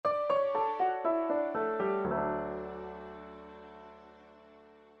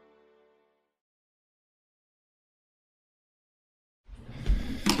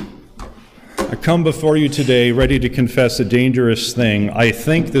come before you today ready to confess a dangerous thing. I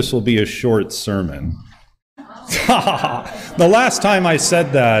think this will be a short sermon. The last time I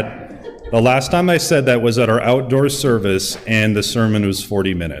said that was at our outdoor service, and the sermon was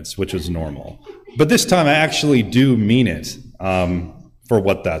 40 minutes, which is normal. But this time I actually do mean it, for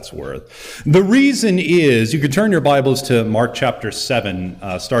what that's worth. The reason is, you can turn your Bibles to Mark chapter 7,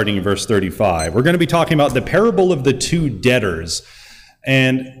 starting in verse 35. We're going to be talking about the parable of the two debtors.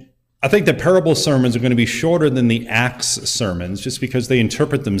 And I think the parable sermons are going to be shorter than the Acts sermons, just because they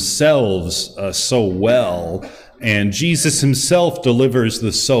interpret themselves so well. And Jesus himself delivers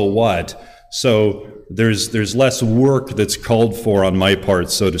the so what. So there's less work that's called for on my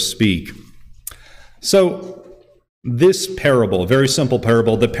part, so to speak. So this parable, a very simple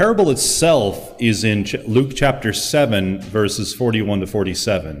parable, the parable itself is in Luke chapter 7, verses 41 to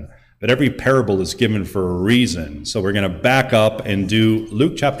 47. But every parable is given for a reason. So we're going to back up and do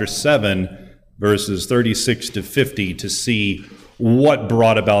Luke chapter 7, verses 36 to 50 to see what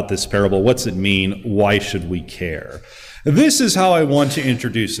brought about this parable. What's it mean? Why should we care? This is how I want to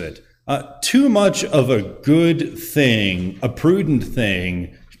introduce it. Too much of a good thing, a prudent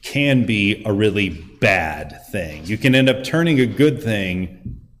thing, can be a really bad thing. You can end up turning a good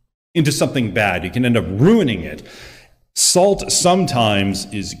thing into something bad. You can end up ruining it. Salt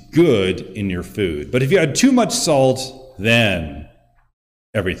sometimes is good in your food, but if you add too much salt, then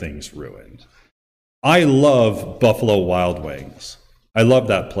everything's ruined. I love Buffalo Wild Wings. I love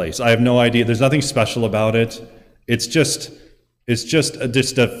that place. I have no idea. There's nothing special about it. It's just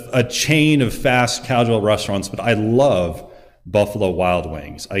a chain of fast casual restaurants, but I love Buffalo Wild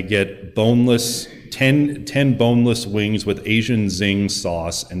Wings. I get boneless, 10 boneless wings with Asian zing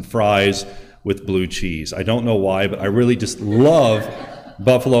sauce and fries with blue cheese. I don't know why, but I really just love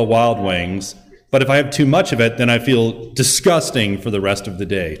Buffalo Wild Wings. But if I have too much of it, then I feel disgusting for the rest of the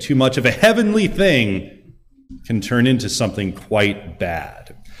day. Too much of a heavenly thing can turn into something quite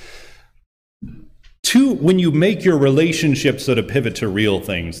bad. When you make your relationship, so to pivot to real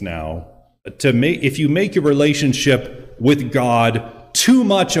things now, if you make your relationship with God too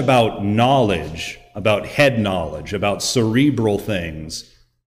much about knowledge, about head knowledge, about cerebral things,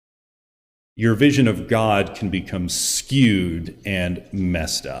 your vision of God can become skewed and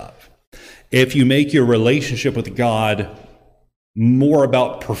messed up. If you make your relationship with God more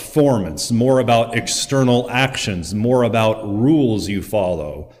about performance, more about external actions, more about rules you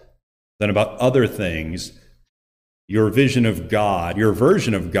follow than about other things, your vision of God, your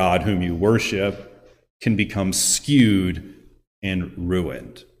version of God whom you worship, can become skewed and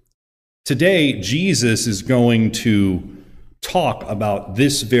ruined. Today, Jesus is going to talk about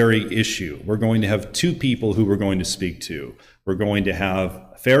this very issue. We're going to have two people who we're going to speak to. We're going to have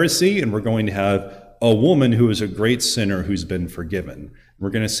a Pharisee, and we're going to have a woman who is a great sinner who's been forgiven.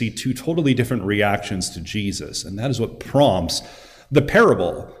 We're going to see two totally different reactions to Jesus, and that is what prompts the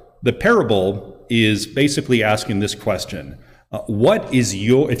parable. The parable is basically asking this question.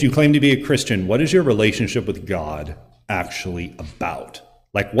 If you claim to be a Christian, what is your relationship with God actually about?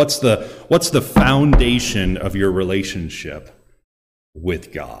 Like, what's the foundation of your relationship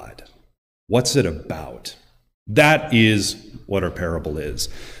with God? What's it about? That is what our parable is.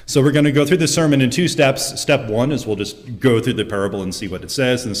 So we're going to go through the sermon in two steps. Step one is we'll just go through the parable and see what it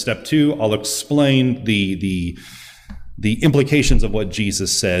says. And step two, I'll explain the implications of what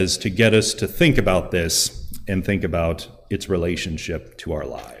Jesus says to get us to think about this and think about its relationship to our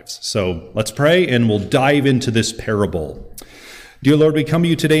lives. So let's pray and we'll dive into this parable. Dear Lord, we come to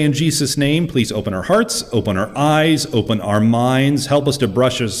you today in Jesus' name. Please open our hearts, open our eyes, open our minds. Help us to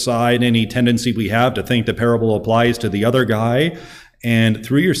brush aside any tendency we have to think the parable applies to the other guy. And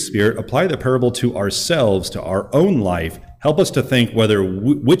through your Spirit, apply the parable to ourselves, to our own life. Help us to think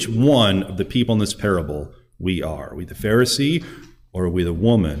which one of the people in this parable we are. Are we the Pharisee, or are we the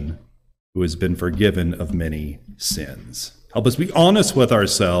woman who has been forgiven of many sins? Help us be honest with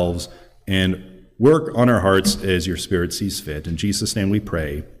ourselves and work on our hearts as your Spirit sees fit. In Jesus' name we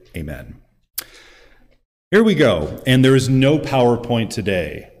pray, amen. Here we go, and there is no PowerPoint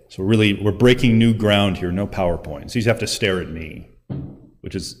today. So we're breaking new ground here, no PowerPoint. So you have to stare at me,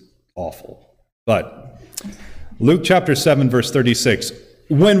 which is awful. But Luke chapter 7, verse 36,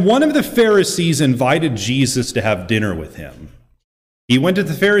 when one of the Pharisees invited Jesus to have dinner with him, he went to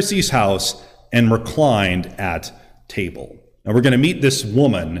the Pharisee's house and reclined at table. Now we're going to meet this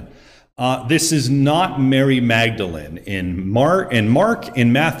woman. This is not Mary Magdalene. In Mark,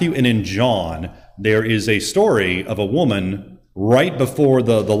 in Matthew, and in John, there is a story of a woman right before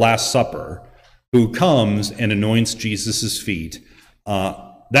the Last Supper who comes and anoints Jesus' feet.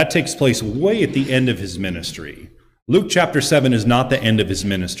 That takes place way at the end of his ministry. Luke chapter 7 is not the end of his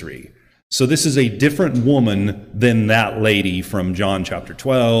ministry. So this is a different woman than that lady from John chapter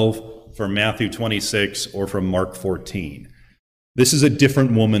 12, from Matthew 26, or from Mark 14. This is a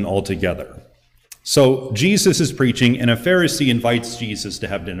different woman altogether. So Jesus is preaching, and a Pharisee invites Jesus to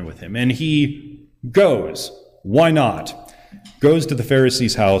have dinner with him. And he goes. Why not? Goes to the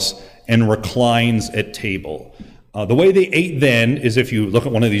Pharisee's house and reclines at table. The way they ate then is if you look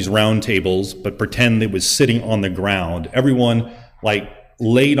at one of these round tables, but pretend it was sitting on the ground. Everyone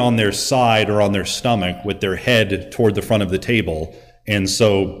laid on their side or on their stomach with their head toward the front of the table. And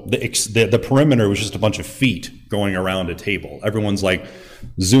so the perimeter was just a bunch of feet going around a table. Everyone's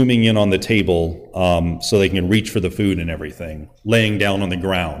zooming in on the table so they can reach for the food and everything, laying down on the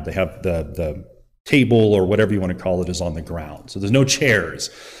ground. They have the table or whatever you want to call it is on the ground. So there's no chairs.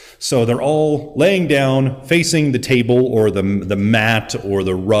 So they're all laying down, facing the table or the mat or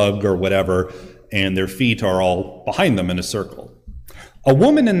the rug or whatever, and their feet are all behind them in a circle. A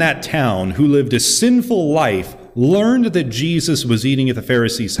woman in that town who lived a sinful life learned that Jesus was eating at the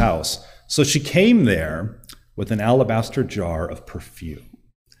Pharisee's house. So she came there with an alabaster jar of perfume.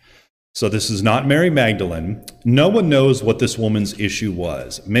 So this is not Mary Magdalene. No one knows what this woman's issue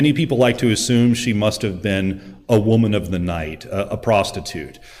was. Many people like to assume she must have been a woman of the night, a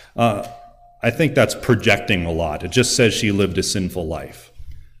prostitute. I think that's projecting a lot. It just says she lived a sinful life.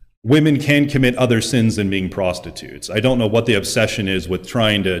 Women can commit other sins than being prostitutes. I don't know what the obsession is with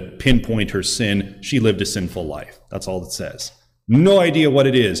trying to pinpoint her sin. She lived a sinful life. That's all it says. No idea what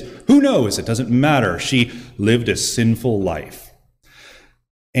it is. Who knows? It doesn't matter. She lived a sinful life.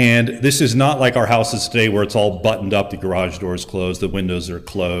 And this is not like our houses today where it's all buttoned up, the garage door is closed, the windows are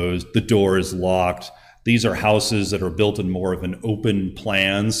closed, the door is locked. These are houses that are built in more of an open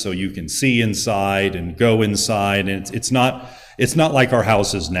plan so you can see inside and go inside. And it's not like our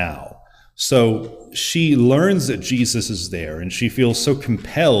houses now. So she learns that Jesus is there, and she feels so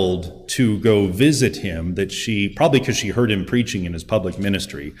compelled to go visit him that she, probably because she heard him preaching in his public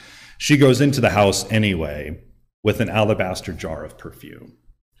ministry, she goes into the house anyway with an alabaster jar of perfume.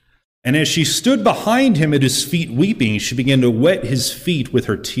 And as she stood behind him at his feet weeping, she began to wet his feet with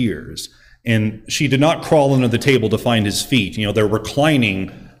her tears. And she did not crawl under the table to find his feet. They're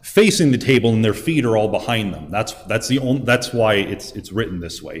reclining, facing the table, and their feet are all behind them. That's why it's written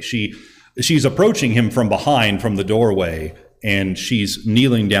this way. She's approaching him from behind, from the doorway, and she's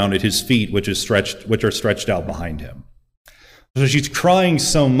kneeling down at his feet, which are stretched out behind him. So she's crying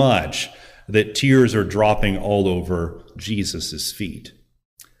so much that tears are dropping all over Jesus' feet.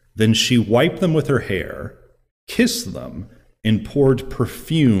 Then she wiped them with her hair, kissed them, and poured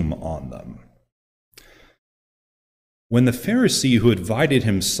perfume on them. When the Pharisee who invited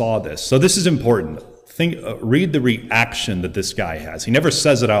him saw this, so this is important. Read the reaction that this guy has. He never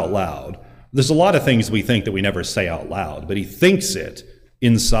says it out loud. There's a lot of things we think that we never say out loud, but he thinks it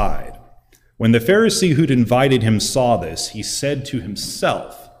inside. When the Pharisee who'd invited him saw this, he said to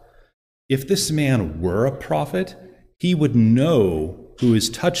himself, if this man were a prophet, he would know who is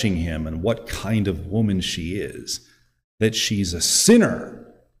touching him and what kind of woman she is, that she's a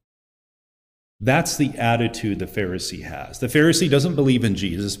sinner. That's the attitude the Pharisee has. The Pharisee doesn't believe in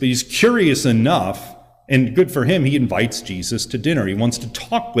Jesus, but he's curious enough, and good for him, he invites Jesus to dinner. He wants to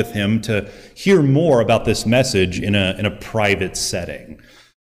talk with him to hear more about this message in a private setting.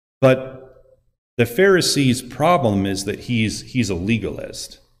 But the Pharisee's problem is that he's a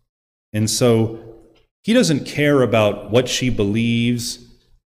legalist. And so he doesn't care about what she believes,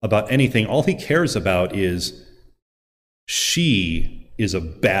 about anything. All he cares about is she is a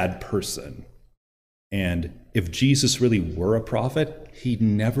bad person. And if Jesus really were a prophet, he'd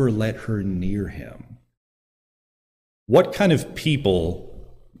never let her near him. What kind of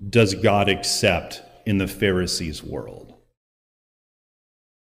people does God accept in the Pharisees' world?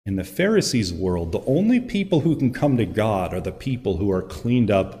 In the Pharisees' world, the only people who can come to God are the people who are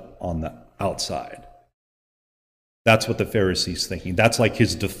cleaned up on the outside. That's what the Pharisee's thinking. That's like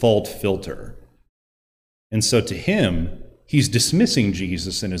his default filter. And so to him, he's dismissing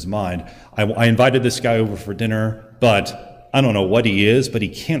Jesus in his mind. I invited this guy over for dinner, but I don't know what he is, but he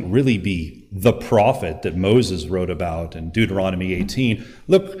can't really be the prophet that Moses wrote about in Deuteronomy 18.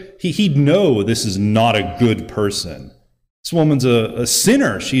 Look, he'd know this is not a good person. This woman's a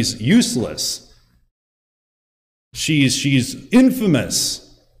sinner. She's useless. She's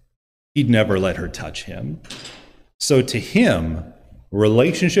infamous. He'd never let her touch him. So to him,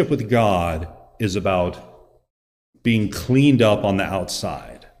 relationship with God is about being cleaned up on the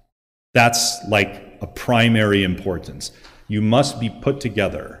outside. That's like a primary importance. You must be put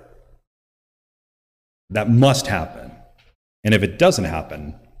together. That must happen. And if it doesn't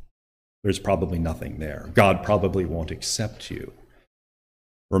happen, there's probably nothing there. God probably won't accept you.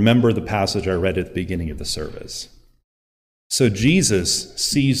 Remember the passage I read at the beginning of the service. So Jesus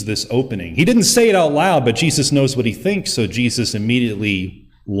sees this opening. He didn't say it out loud, but Jesus knows what he thinks, so Jesus immediately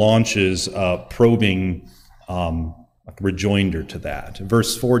launches a probing rejoinder to that.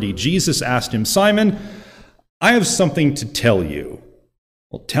 Verse 40, Jesus asked him, "Simon, I have something to tell you."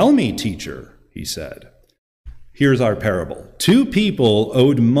 "Well, tell me, teacher," he said. Here's our parable. 2 people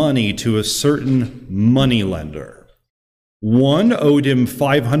owed money to a certain moneylender. One owed him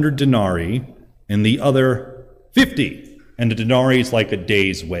 500 denarii and the other 50. And a denarii is like a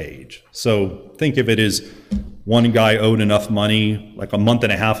day's wage. So think of it as one guy owed enough money, like a month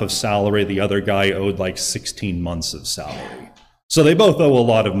and a half of salary. The other guy owed like 16 months of salary. So they both owe a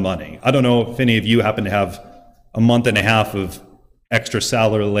lot of money. I don't know if any of you happen to have a month and a half of extra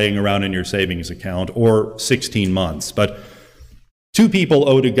salary laying around in your savings account, or 16 months. But 2 people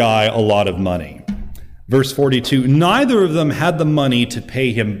owed a guy a lot of money. Verse 42, neither of them had the money to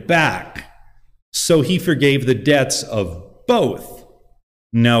pay him back, so he forgave the debts of both.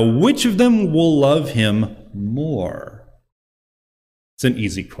 Now, which of them will love him more? It's an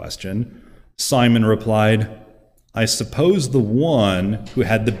easy question. Simon replied, "I suppose the one who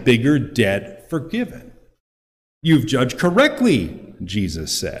had the bigger debt forgiven." "You've judged correctly,"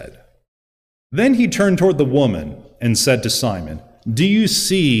 Jesus said. Then he turned toward the woman and said to Simon, "Do you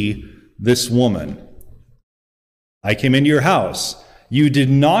see this woman? I came into your house. You did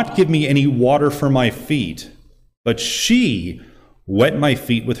not give me any water for my feet, but she wet my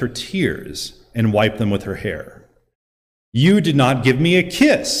feet with her tears and wiped them with her hair. You did not give me a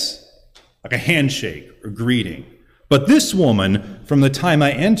kiss, like a handshake or greeting, but this woman, from the time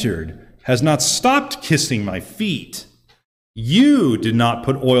I entered, has not stopped kissing my feet. You did not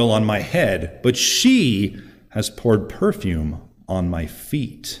put oil on my head, but she has poured perfume on my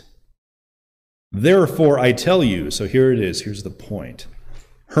feet. Therefore, I tell you," so here it is, here's the point,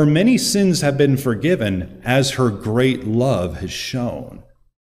 "her many sins have been forgiven as her great love has shown.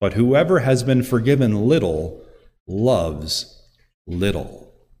 But whoever has been forgiven little loves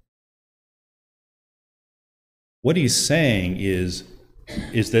little." What he's saying is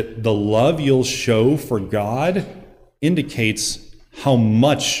that the love you'll show for God indicates how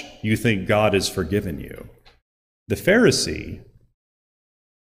much you think God has forgiven you. The Pharisee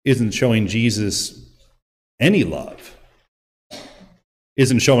isn't showing Jesus any love,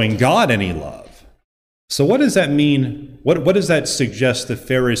 isn't showing God any love. So what does that mean? What does that suggest the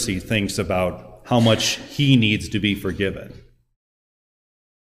Pharisee thinks about how much he needs to be forgiven?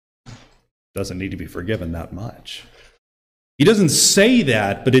 Doesn't need to be forgiven that much. He doesn't say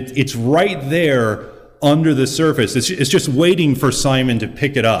that, but it's right there under the surface. It's just waiting for Simon to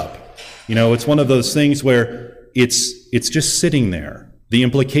pick it up. You know, it's one of those things where it's just sitting there. The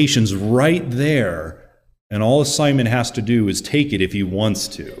implication's right there, and all Simon has to do is take it if he wants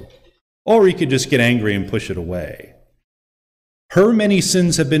to. Or he could just get angry and push it away. Her many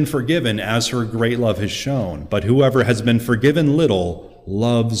sins have been forgiven as her great love has shown, but whoever has been forgiven little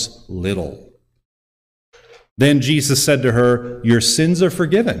loves little. Then Jesus said to her, "Your sins are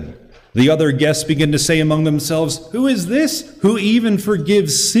forgiven." The other guests began to say among themselves, "Who is this who even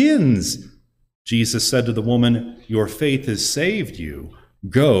forgives sins?" Jesus said to the woman, "Your faith has saved you.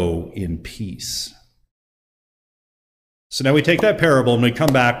 Go in peace." So now we take that parable and we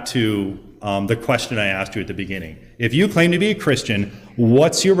come back to the question I asked you at the beginning. If you claim to be a Christian,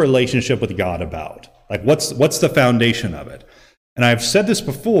 what's your relationship with God about? Like, what's the foundation of it? And I've said this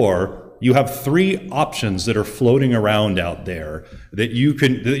before, you have 3 options that are floating around out there that you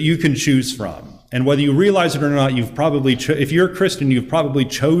can choose from. And whether you realize it or not, you've probably, if you're a Christian, you've probably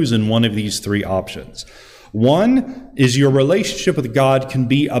chosen one of these 3 options. One is your relationship with God can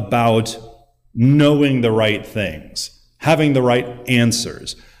be about knowing the right things, having the right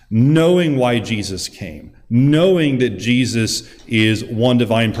answers, knowing why Jesus came, knowing that Jesus is one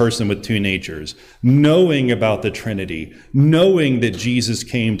divine person with 2 natures, knowing about the Trinity, knowing that Jesus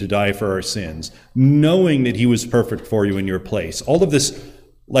came to die for our sins, knowing that he was perfect for you in your place. All of this,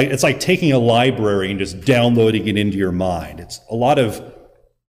 it's like taking a library and just downloading it into your mind. It's a lot of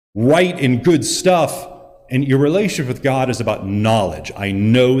right and good stuff. And your relationship with God is about knowledge. I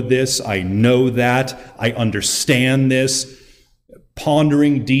know this, I know that, I understand this,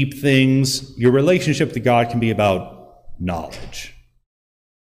 pondering deep things. Your relationship to God can be about knowledge.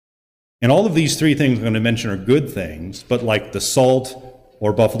 And all of these 3 things I'm going to mention are good things, but like the salt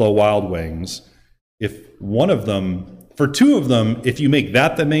or Buffalo Wild Wings, if one of them, for 2 of them, if you make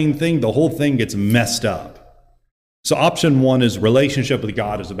that the main thing, the whole thing gets messed up. So option 1 is relationship with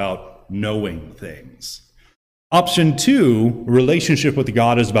God is about knowing things. Option 2, relationship with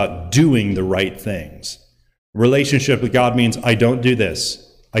God is about doing the right things. Relationship with God means I don't do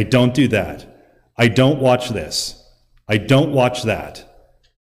this, I don't do that. I don't watch this. I don't watch that.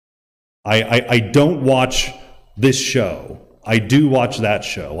 I don't watch this show. I do watch that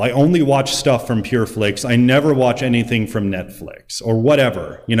show. I only watch stuff from PureFlix. I never watch anything from Netflix or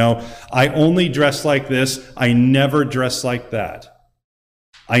whatever. I only dress like this. I never dress like that.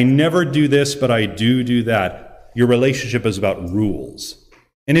 I never do this, but I do that. Your relationship is about rules.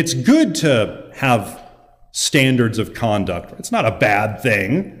 And it's good to have standards of conduct. It's not a bad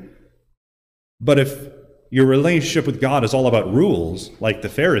thing. But if your relationship with God is all about rules, like the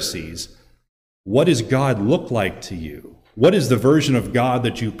Pharisees, what does God look like to you? What is the version of God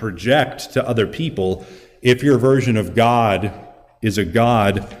that you project to other people if your version of God is a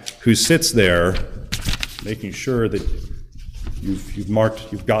God who sits there making sure that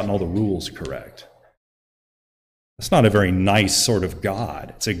you've gotten all the rules correct? That's not a very nice sort of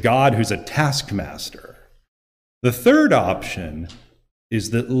God. It's a God who's a taskmaster. The third option is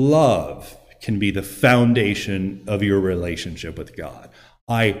that love can be the foundation of your relationship with God.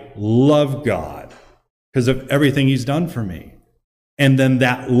 I love God because of everything he's done for me. And then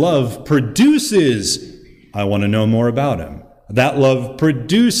that love produces, I want to know more about him. That love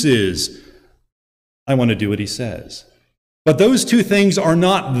produces, I want to do what he says. But those two things are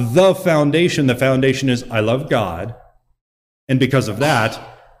not the foundation. The foundation is, I love God. And because of that,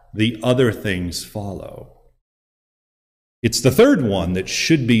 the other things follow. It's the third one that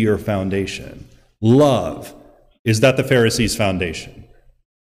should be your foundation. Love. Is that the Pharisee's foundation?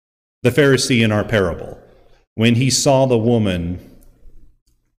 The Pharisee in our parable, when he saw the woman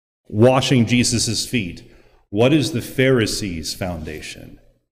washing Jesus' feet, what is the Pharisee's foundation?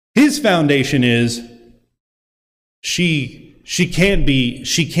 His foundation is she can't be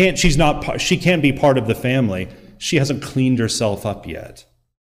part of the family. She hasn't cleaned herself up yet.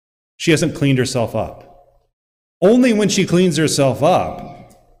 She hasn't cleaned herself up. Only when she cleans herself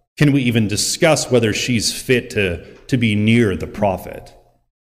up can we even discuss whether she's fit to be near the prophet.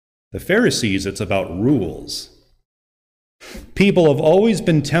 The Pharisees, it's about rules. People have always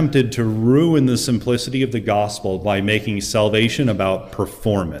been tempted to ruin the simplicity of the gospel by making salvation about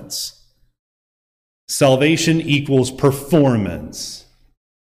performance. Salvation equals performance.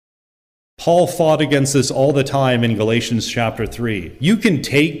 Paul fought against this all the time in Galatians chapter 3. You can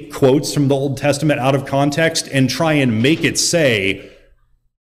take quotes from the Old Testament out of context and try and make it say,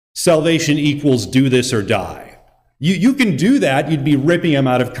 salvation equals do this or die. You can do that. You'd be ripping them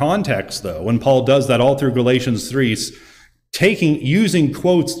out of context, though. When Paul does that all through Galatians 3, using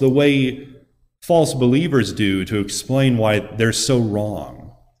quotes the way false believers do to explain why they're so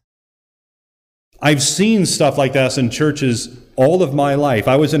wrong. I've seen stuff like that in churches all of my life.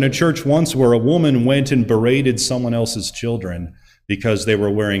 I was in a church once where a woman went and berated someone else's children because they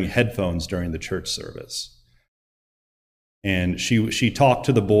were wearing headphones during the church service. And she talked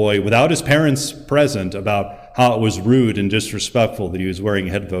to the boy without his parents present about how it was rude and disrespectful that he was wearing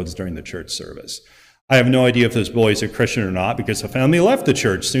headphones during the church service. I have no idea if this boy is a Christian or not because the family left the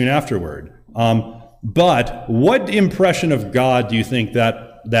church soon afterward. But what impression of God do you think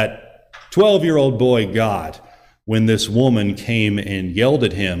that 12-year-old boy got when this woman came and yelled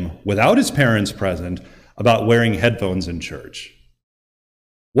at him without his parents present about wearing headphones in church?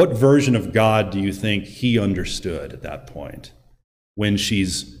 What version of God do you think he understood at that point when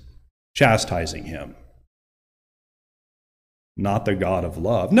she's chastising him? Not the God of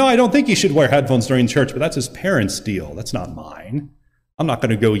love. No, I don't think he should wear headphones during church, but that's his parents' deal. That's not mine. I'm not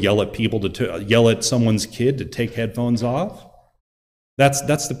going to go yell at people yell at someone's kid to take headphones off.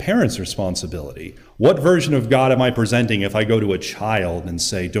 That's the parent's responsibility. What version of God am I presenting if I go to a child and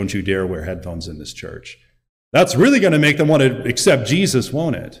say, don't you dare wear headphones in this church? That's really going to make them want to accept Jesus,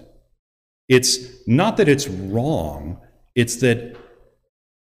 won't it? It's not that it's wrong. It's that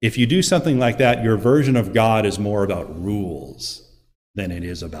if you do something like that, your version of God is more about rules than it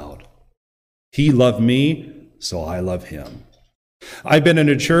is about, he loved me, so I love him. I've been in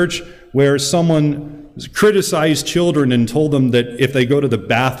a church where someone criticized children and told them that if they go to the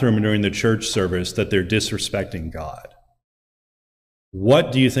bathroom during the church service, that they're disrespecting God.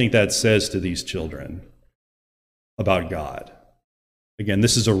 What do you think that says to these children about God? Again,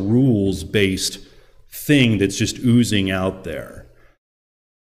 this is a rules-based thing that's just oozing out there.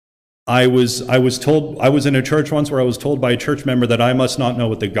 I was in a church once where I was told by a church member that I must not know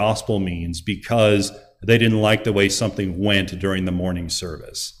what the gospel means because they didn't like the way something went during the morning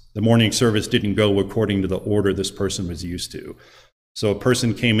service. The morning service didn't go according to the order this person was used to. So a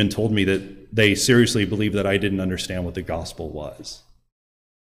person came and told me that they seriously believed that I didn't understand what the gospel was.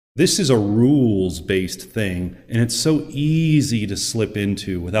 This is a rules-based thing, and it's so easy to slip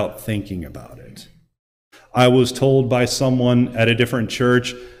into without thinking about it. I was told by someone at a different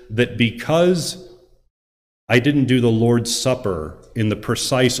church that because I didn't do the Lord's Supper in the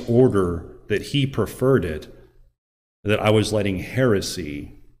precise order that he preferred it, that I was letting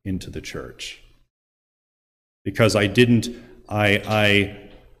heresy into the church. Because I didn't,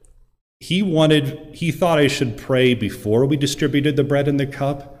 he thought I should pray before we distributed the bread and the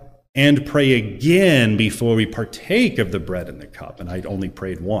cup, and pray again before we partake of the bread and the cup. And I'd only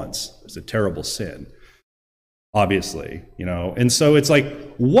prayed once. It was a terrible sin, obviously, And so it's like,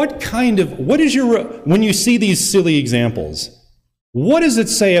 when you see these silly examples, what does it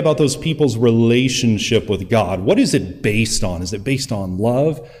say about those people's relationship with God? What is it based on? Is it based on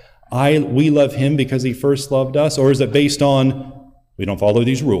love? We love him because he first loved us? Or is it based on, we don't follow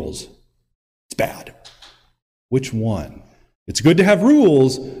these rules? It's bad. Which one? It's good to have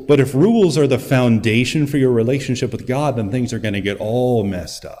rules, but if rules are the foundation for your relationship with God, then things are going to get all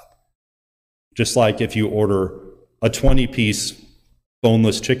messed up. Just like if you order a 20-piece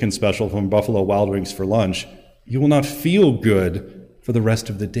boneless chicken special from Buffalo Wild Wings for lunch, you will not feel good for the rest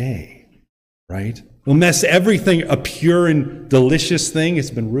of the day, right? It'll mess everything. A pure and delicious thing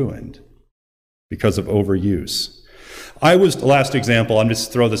has been ruined because of overuse. Last example, I'm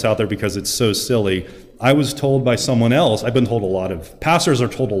just throw this out there because it's so silly. I was told by someone else, pastors are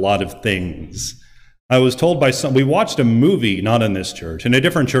told a lot of things. I was told by we watched a movie, not in this church, in a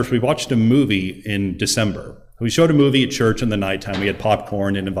different church, we watched a movie in December. We showed a movie at church in the nighttime. We had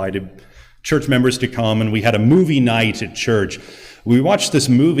popcorn and invited church members to come, and we had a movie night at church. We watched this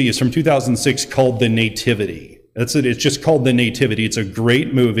movie. It's from 2006 called The Nativity. That's it. It's just called The Nativity. It's a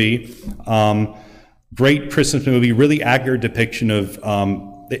great movie, great Christmas movie, really accurate depiction of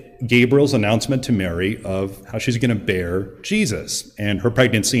Gabriel's announcement to Mary of how she's going to bear Jesus and her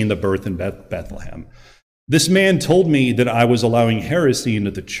pregnancy and the birth in Bethlehem. This man told me that I was allowing heresy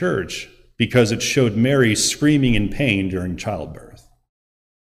into the church because it showed Mary screaming in pain during childbirth.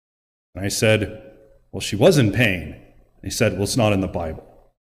 And I said, well, she was in pain. And he said, well, it's not in the Bible.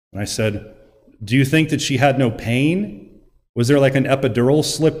 And I said, do you think that she had no pain? Was there like an epidural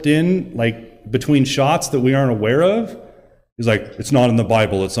slipped in, like between shots that we aren't aware of? He's like, it's not in the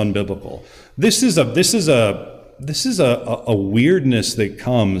Bible, it's unbiblical. This is a weirdness that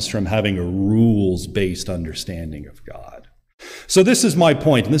comes from having a rules-based understanding of God. So this is my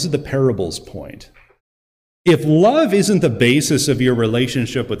point, and this is the parable's point. If love isn't the basis of your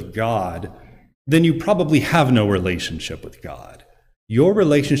relationship with God, then you probably have no relationship with God. Your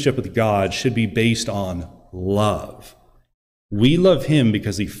relationship with God should be based on love. We love him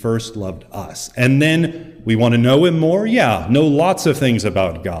because he first loved us. And then we want to know him more? Yeah, know lots of things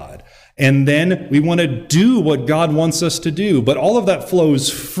about God. And then we want to do what God wants us to do. But all of that flows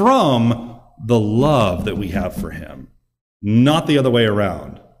from the love that we have for him, not the other way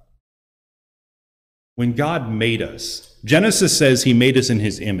around. When God made us, Genesis says he made us in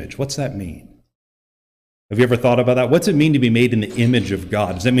his image. What's that mean? Have you ever thought about that? What's it mean to be made in the image of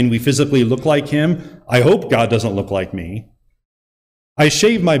God? Does that mean we physically look like him? I hope God doesn't look like me. I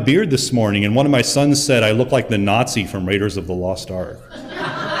shaved my beard this morning, and one of my sons said I look like the Nazi from Raiders of the Lost Ark.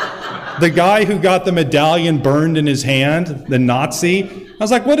 The guy who got the medallion burned in his hand, the Nazi. I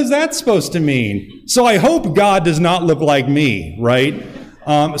was like, what is that supposed to mean? So I hope God does not look like me, right?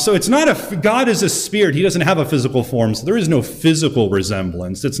 So it's not God is a spirit. He doesn't have a physical form, so there is no physical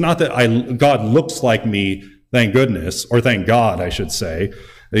resemblance. It's not that God looks like me, thank goodness, or thank God, I should say,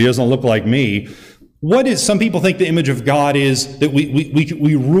 that he doesn't look like me. Some people think the image of God is that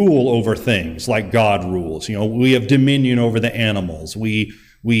we rule over things like God rules. We have dominion over the animals.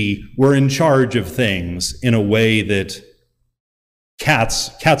 We're in charge of things in a way that cats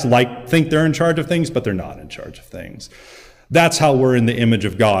think they're in charge of things, but they're not in charge of things. That's how we're in the image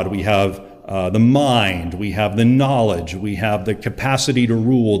of God. We have the mind, we have the knowledge, we have the capacity to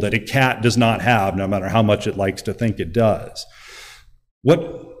rule that a cat does not have, no matter how much it likes to think it does.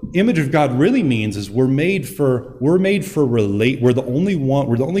 What image of God really means is we're the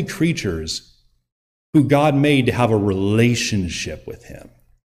only creatures who God made to have a relationship with him.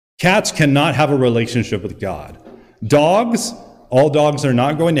 Cats cannot have a relationship with God. All dogs are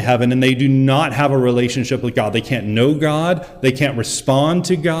not going to heaven, and they do not have a relationship with God. They can't know God. They can't respond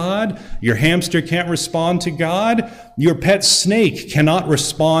to God. Your hamster can't respond to God. Your pet snake cannot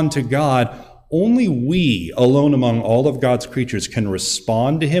respond to God. Only we, alone among all of God's creatures, can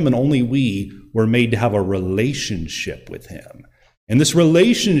respond to him, and only we were made to have a relationship with him. And this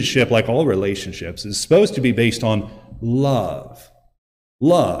relationship, like all relationships, is supposed to be based on love.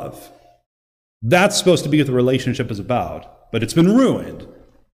 Love. That's supposed to be what the relationship is about, but it's been ruined.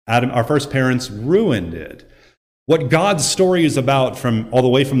 Our first parents ruined it. What God's story is about, from all the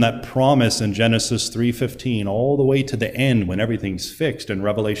way from that promise in Genesis 3:15 all the way to the end when everything's fixed in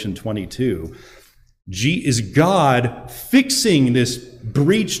Revelation 22, is God fixing this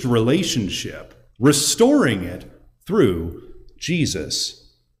breached relationship, restoring it through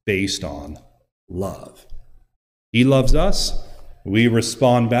Jesus based on love. He loves us, we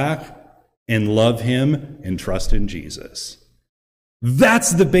respond back and love him and trust in Jesus.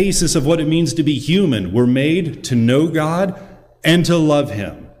 That's the basis of what it means to be human. We're made to know God and to love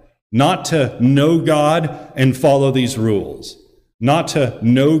him, not to know God and follow these rules, not to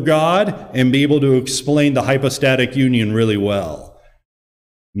know God and be able to explain the hypostatic union really well.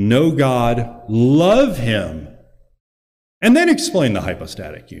 Know God, love him, and then explain the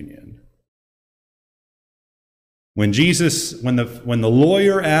hypostatic union. When the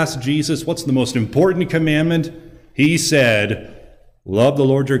lawyer asked Jesus, what's the most important commandment? He said, love the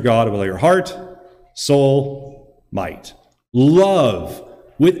Lord your God with all your heart, soul, might. Love.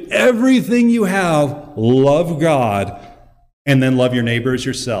 With everything you have, love God, and then love your neighbor as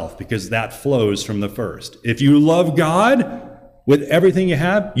yourself, because that flows from the first. If you love God with everything you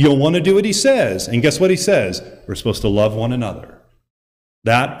have, you'll want to do what he says. And guess what he says? We're supposed to love one another.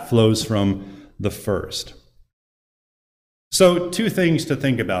 That flows from the first. So, two things to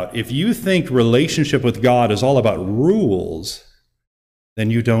think about. If you think relationship with God is all about rules, then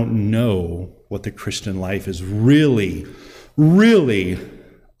you don't know what the Christian life is really, really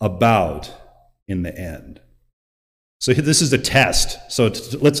about in the end. So this is a test. So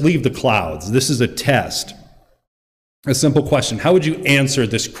let's leave the clouds. This is a test. A simple question. How would you answer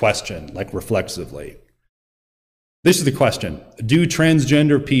this question, like reflexively? This is the question. Do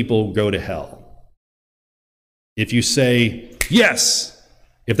transgender people go to hell? If you say yes,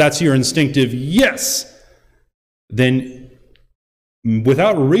 if that's your instinctive yes, then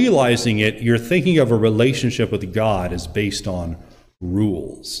without realizing it, you're thinking of a relationship with God as based on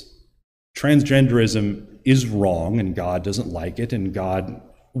rules. Transgenderism is wrong, and God doesn't like it, and God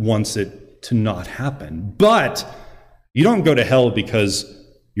wants it to not happen. But you don't go to hell because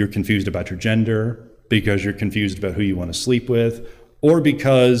you're confused about your gender, because you're confused about who you want to sleep with, or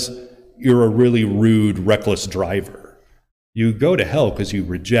because you're a really rude, reckless driver. You go to hell because you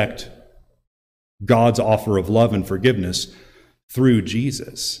reject God's offer of love and forgiveness through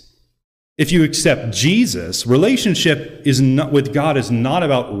Jesus. If you accept Jesus, relationship with God is not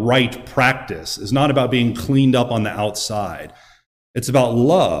about right practice. It's not about being cleaned up on the outside. It's about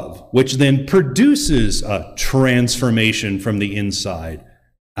love, which then produces a transformation from the inside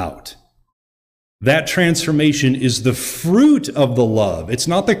out. That transformation is the fruit of the love. It's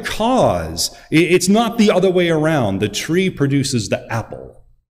not the cause. It's not the other way around. The tree produces the apple.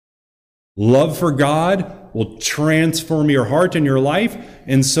 Love for God will transform your heart and your life,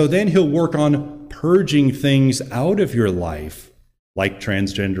 and so then he'll work on purging things out of your life, like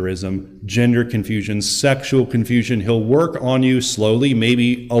transgenderism, gender confusion, sexual confusion. He'll work on you slowly,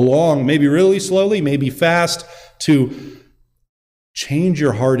 maybe really slowly, maybe fast, to change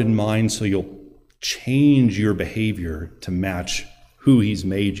your heart and mind so you'll change your behavior to match who he's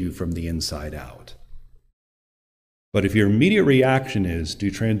made you from the inside out. But if your immediate reaction is, do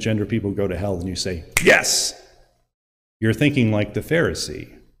transgender people go to hell? And you say, yes, you're thinking like the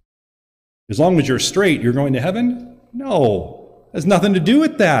Pharisee. As long as you're straight, you're going to heaven? No, it has nothing to do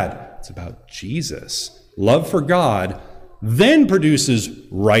with that. It's about Jesus. Love for God then produces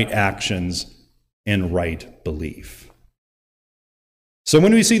right actions and right belief. So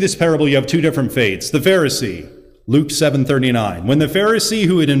when we see this parable, you have two different fates. The Pharisee, Luke 7:39. When the Pharisee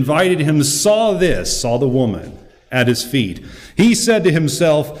who had invited him saw the woman at his feet, he said to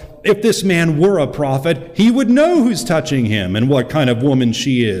himself, if this man were a prophet, he would know who's touching him and what kind of woman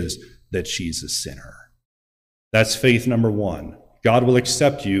she is, that she's a sinner. That's faith number one. God will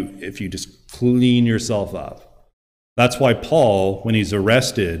accept you if you just clean yourself up. That's why Paul, when he's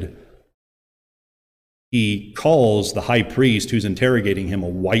arrested, he calls the high priest who's interrogating him a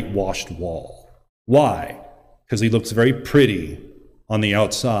whitewashed wall. Why? Because he looks very pretty on the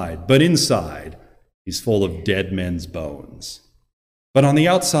outside, but inside, he's full of dead men's bones. But on the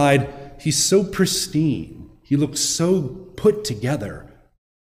outside, he's so pristine. He looks so put together,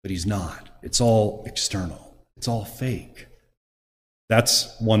 but he's not. It's all external. It's all fake.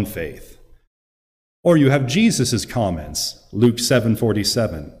 That's one faith. Or you have Jesus' comments, Luke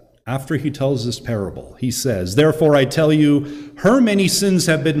 7:47. After he tells this parable, he says, therefore I tell you, her many sins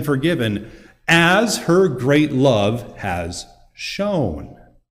have been forgiven, as her great love has shown.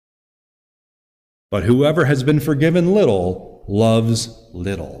 But whoever has been forgiven little loves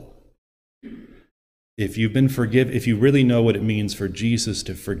little. If you really know what it means for Jesus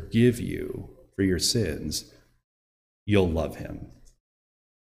to forgive you for your sins, you'll love him.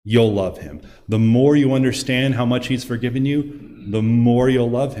 You'll love him. The more you understand how much he's forgiven you, the more you'll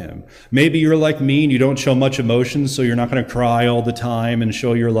love him. Maybe you're like me and you don't show much emotion, so you're not going to cry all the time and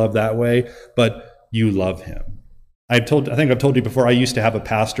show your love that way, but you love him. I think I've told you before, I used to have a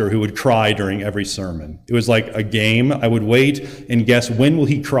pastor who would cry during every sermon. It was like a game. I would wait and guess, when will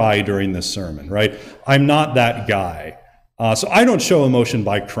he cry during this sermon, right? I'm not that guy. So I don't show emotion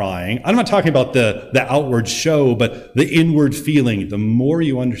by crying. I'm not talking about the outward show, but the inward feeling. The more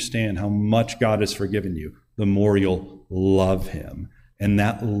you understand how much God has forgiven you, the more you'll love him. And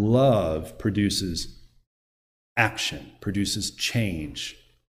that love produces action, produces change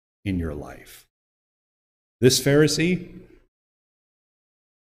in your life. This Pharisee,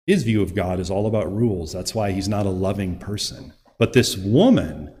 his view of God is all about rules. That's why he's not a loving person. But this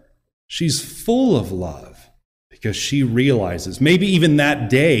woman, she's full of love because she realizes, maybe even that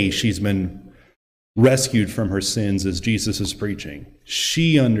day she's been rescued from her sins as Jesus is preaching.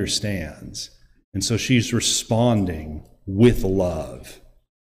 She understands. And so she's responding with love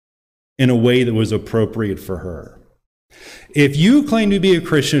in a way that was appropriate for her. If you claim to be a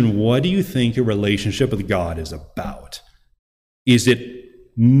Christian, what do you think your relationship with God is about? Is it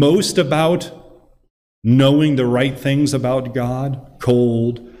most about knowing the right things about God?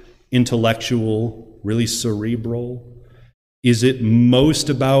 Cold, intellectual, really cerebral? Is it most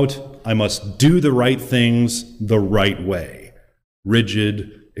about, I must do the right things the right way?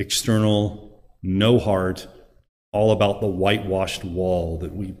 Rigid, external, no heart, all about the whitewashed wall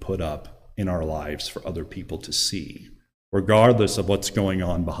that we put up in our lives for other people to see, regardless of what's going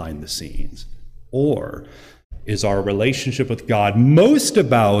on behind the scenes? Or is our relationship with God most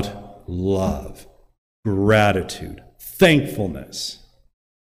about love, gratitude, thankfulness?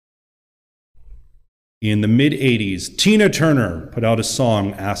 In the mid-'80s, Tina Turner put out a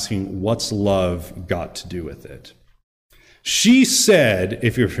song asking, what's love got to do with it? She said,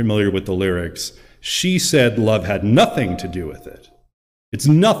 if you're familiar with the lyrics, she said love had nothing to do with it. It's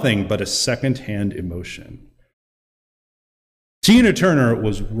nothing but a second-hand emotion. Tina Turner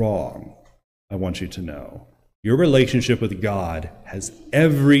was wrong, I want you to know. Your relationship with God has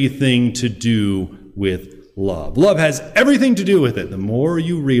everything to do with love. Love has everything to do with it. The more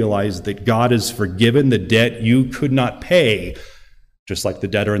you realize that God has forgiven the debt you could not pay, just like the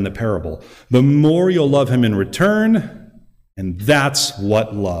debtor in the parable, the more you'll love him in return, and that's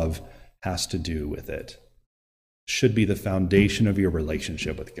what love has to do with it. Should be the foundation of your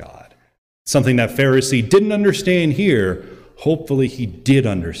relationship with God. Something that Pharisee didn't understand here, hopefully he did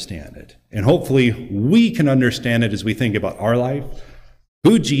understand it. And hopefully we can understand it as we think about our life,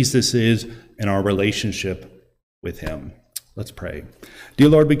 who Jesus is, and our relationship with him. Let's pray. Dear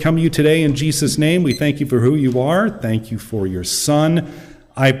Lord, we come to you today in Jesus' name. We thank you for who you are. Thank you for your Son.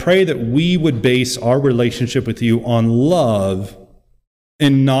 I pray that we would base our relationship with you on love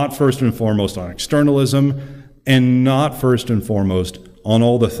and not first and foremost on externalism and not first and foremost on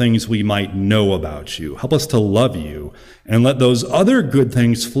all the things we might know about you. Help us to love you and let those other good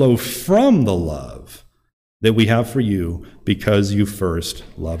things flow from the love that we have for you because you first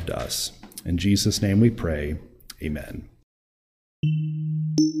loved us. In Jesus' name we pray, amen.